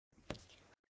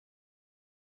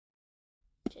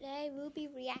Today we'll be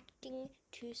reacting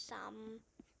to some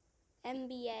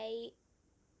NBA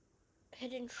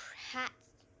hidden hats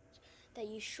that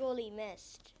you surely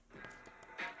missed.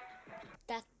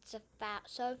 That's a foul.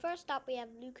 So first up we have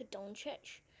Luka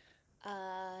Doncic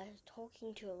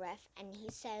talking to a ref, and he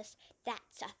says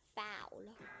that's a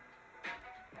foul.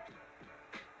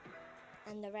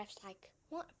 And the ref's like,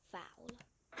 what foul?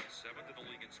 Seventh in the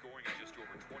league in scoring and just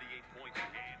over 28 points a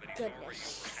game, and he's Goodness. already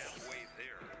over halfway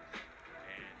there.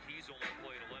 And he's only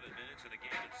played 11 minutes in a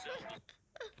game itself.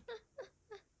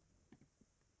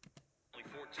 Only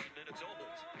 14 minutes old.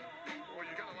 Well,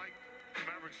 you gotta like the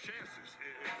Mavericks' chances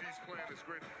if he's playing as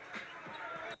great.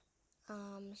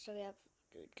 So we have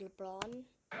LeBron.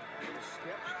 Little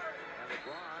skip, and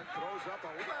LeBron throws up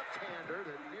a left-hander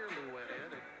that nearly went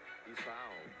in, and he's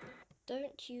fouled.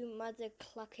 Don't you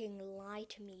mother-clucking lie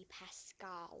to me,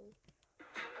 Pascal.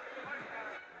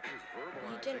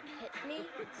 You didn't hit me?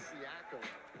 Siakam.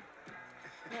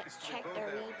 Let's check the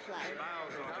replay.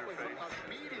 Smiles on their face.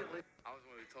 Immediately. I was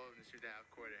when we told him to shoot the half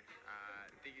court. I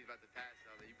think he's about to pass. I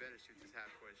was like, you better shoot this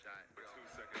half court shot. 2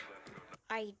 seconds left.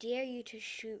 I dare you to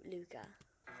shoot, Luka.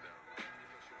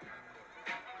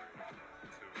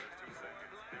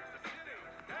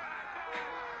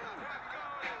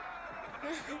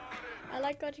 I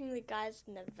like watching the guys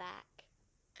in the back.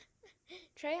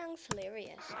 Trae Young's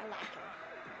hilarious. I like him.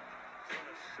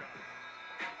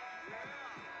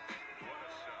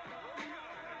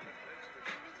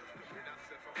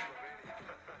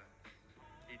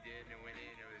 He did, and it went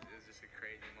in. It was just a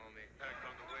crazy moment. Back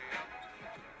on the way up.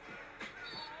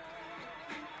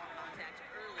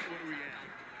 What are we at?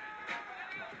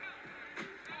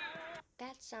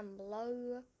 That's some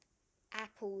low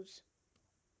apples.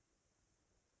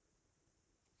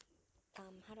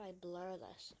 How do I blur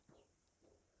this?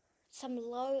 Some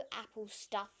low apple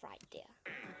stuff right there.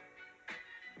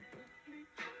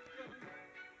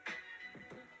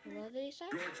 What did he say?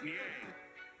 George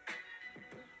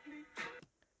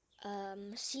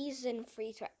Niang. Season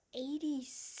free throw,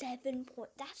 87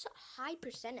 points. That's a high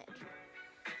percentage.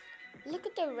 Look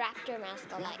at the Raptor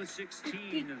mascot, like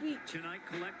 16 tonight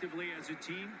collectively as a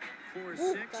team.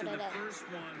 4-6 in the first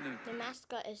one. The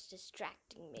mascot is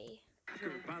distracting me.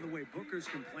 By the way, Booker's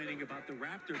complaining about the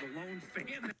Raptor, the lone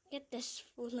fan. Get this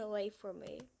fool away from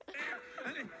me.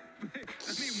 I mean, the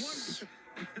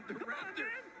Raptor.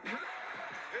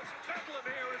 It's Bedlam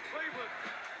here in Cleveland.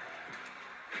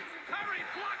 Curry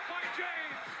blocked by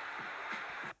James.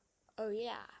 Oh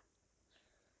yeah.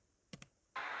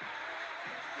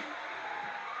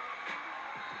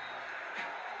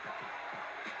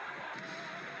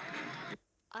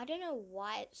 I don't know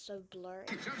why it's so blurry.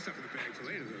 Jump stuff in the bag for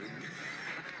later, though.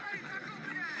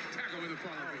 Tackle with a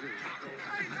follow-up.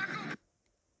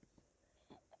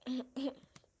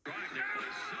 Right there for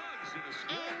the Suggs in the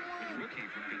score. Rookie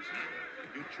from Gonzaga.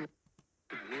 Good choice.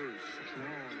 Words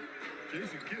strong.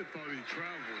 Jason Kidd thought he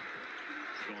traveled.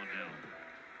 It's gone down.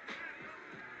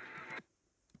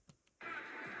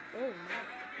 Oh my.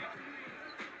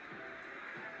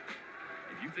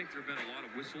 You think there have been a lot of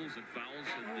whistles and fouls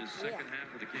in this second half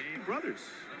of the game? Brothers,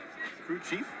 crew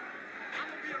chief.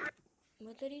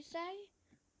 What did he say?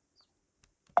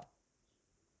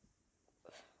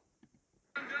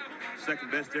 Second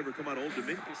best to ever come out of Old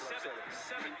Dominion. 7-7.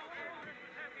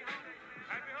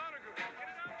 Happy holidays.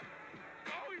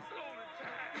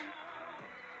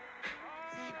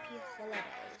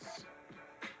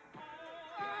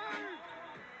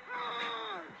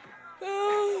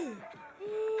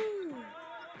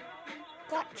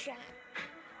 Gotcha.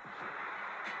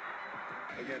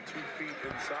 Again, 2 feet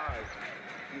inside,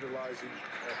 utilizing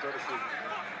athleticism.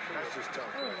 That's just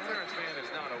tough. Terrence Mann is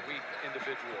not a weak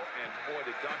individual, and boy,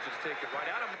 did Doncic take it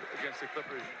right at him against the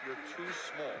Clippers. You're too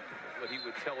small, what he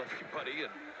would tell everybody,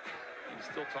 and he's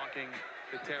still talking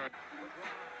to Terrence.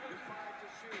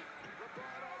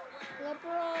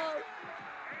 LeBron.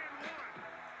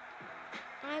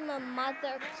 I'm a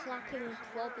mother clucking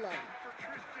problem.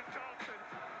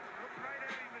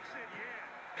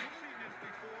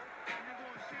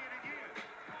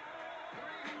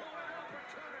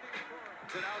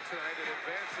 It out tonight and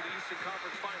advance to the Eastern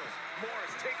Conference Finals.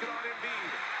 Morris taking on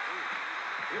Embiid.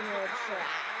 Here's McConnell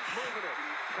moving it.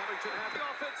 Covington has the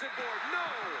offensive board. No!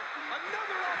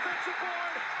 Another offensive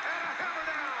board and a hammer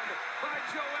down by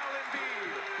Joel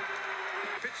Embiid.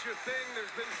 If it's your thing,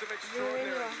 there's been some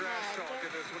extraordinary trash talk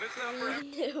in this one. It's not for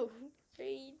 3-0.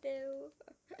 3-0.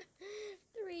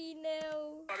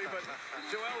 3-0. everybody, but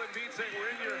Joel Embiid saying we're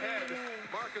in your head.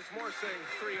 Marcus Morris saying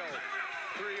 3-0.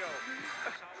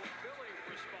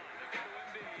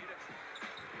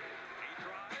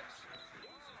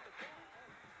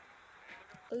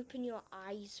 3-0. Open your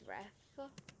eyes, ref.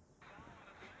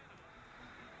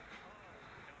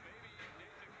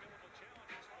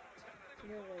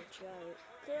 You're a joke.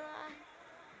 They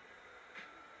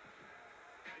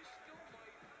still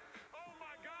might. Oh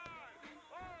my God!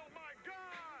 Oh my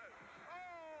God!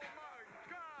 Oh my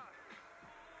God!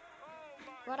 Oh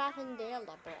my What happened there,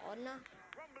 LeBron?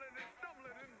 Rumbling and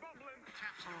stumbling and bumbling.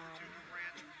 Taps over to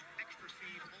Durant. Extra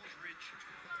speed. Aldridge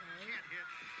can't hit.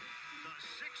 The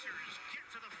Sixers get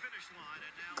to the finish line,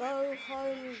 and now Go Embiid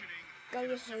home. motioning Go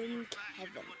in a similar home, fashion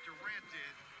to Kevin. what Durant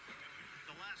did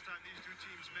the last time these two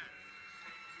teams met.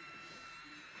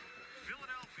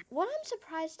 Philadelphia. What I'm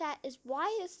surprised at is why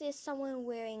is there someone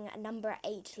wearing a number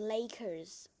 8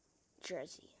 Lakers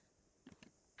jersey?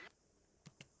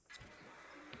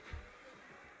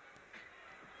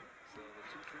 So the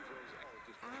two free throws,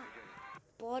 just from the beginning.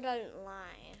 Ball don't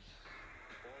lie.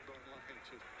 Ball don't lie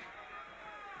to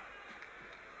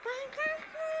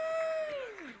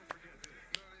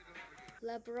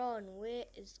LeBron, where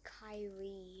is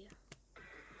Kyrie?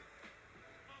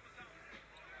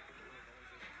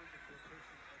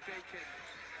 They can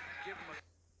give him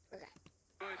Okay.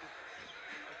 a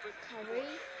good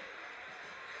Kyrie?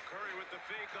 Curry with the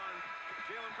fake on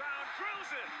Jaylen Brown,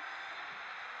 drills it.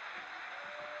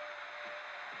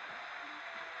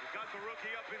 He got the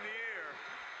rookie up in the air,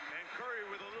 and Curry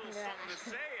with a little something to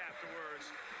say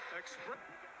afterwards.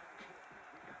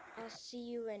 I'll see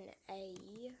you in A.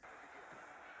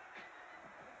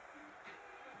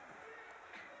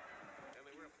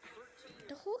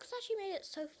 The Hawks actually made it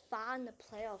so far in the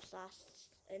playoffs last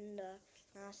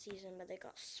season, but they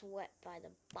got swept by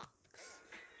the Bucks,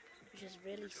 which is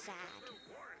really sad.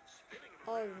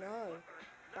 Oh no,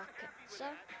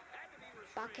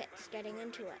 Buckets getting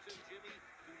into it.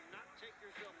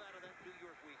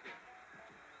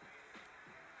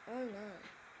 Oh no.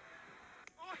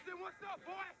 Austin, what's up,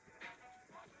 boy?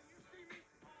 Austin, you see me?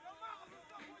 Yo, Miles,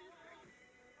 what's up, boy? You see me?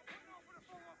 I'm putting on for the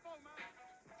 414, man.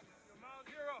 Yo, Miles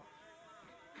Hero.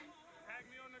 Tag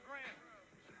me on the gram.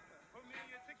 Put me in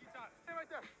your TikTok. Stay right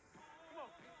there. Come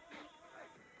on.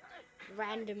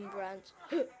 Random brands.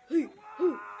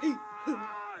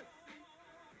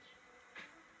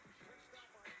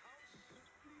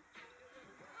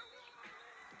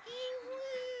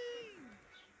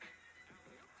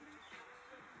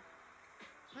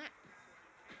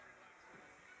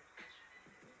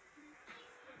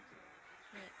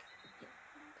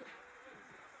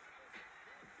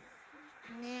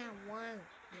 Now one,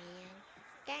 man.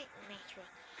 Don't mess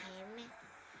with him.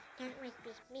 Don't mess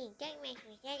with me. Don't mess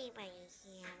with anybody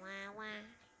here, Wawa.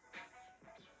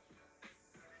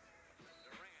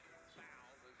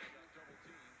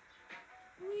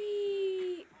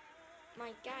 Wee!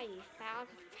 My guy found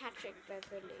Patrick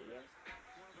Beverly.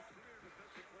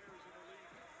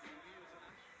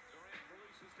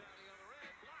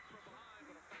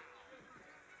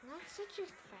 That's such a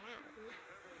foul.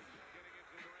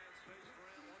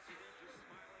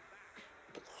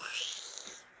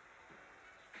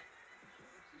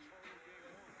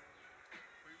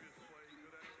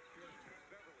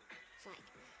 It's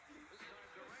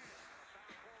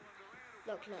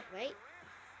like, look, wait.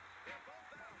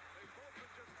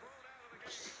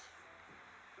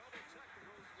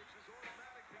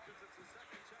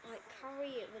 Like Curry,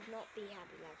 it would not be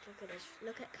happy. Like, look at this.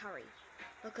 Look at Curry.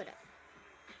 Look at it.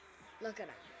 Look at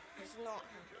him. He's not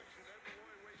happy.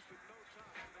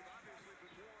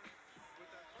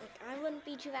 Like, I wouldn't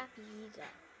be too happy either.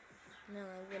 No,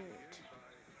 I wouldn't.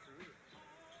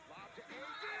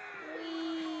 Whee!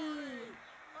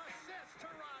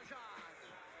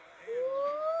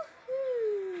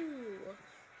 Woohoo!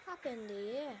 Happened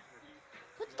here.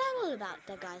 What's that all about,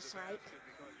 the guy's like?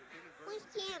 What's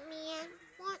that, man?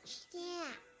 What's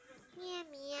that? Yeah,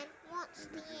 man, what's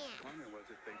that?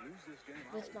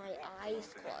 With my eyes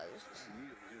closed.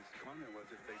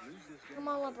 Come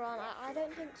on, LeBron, I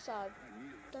don't think so.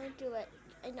 Don't do it.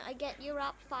 And I get you're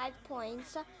up 5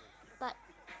 points, but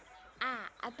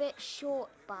a bit short,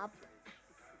 bub.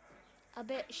 A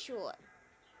bit short.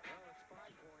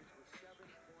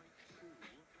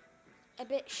 A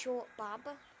bit short, bub.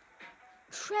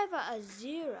 Trevor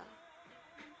Azira.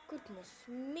 Goodness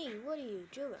me, what are you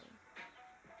doing?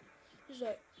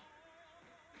 So,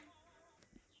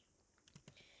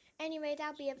 anyway,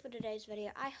 that'll be it for today's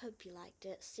video. I hope you liked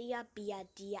it. See ya, be ya,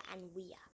 dia, and we ya.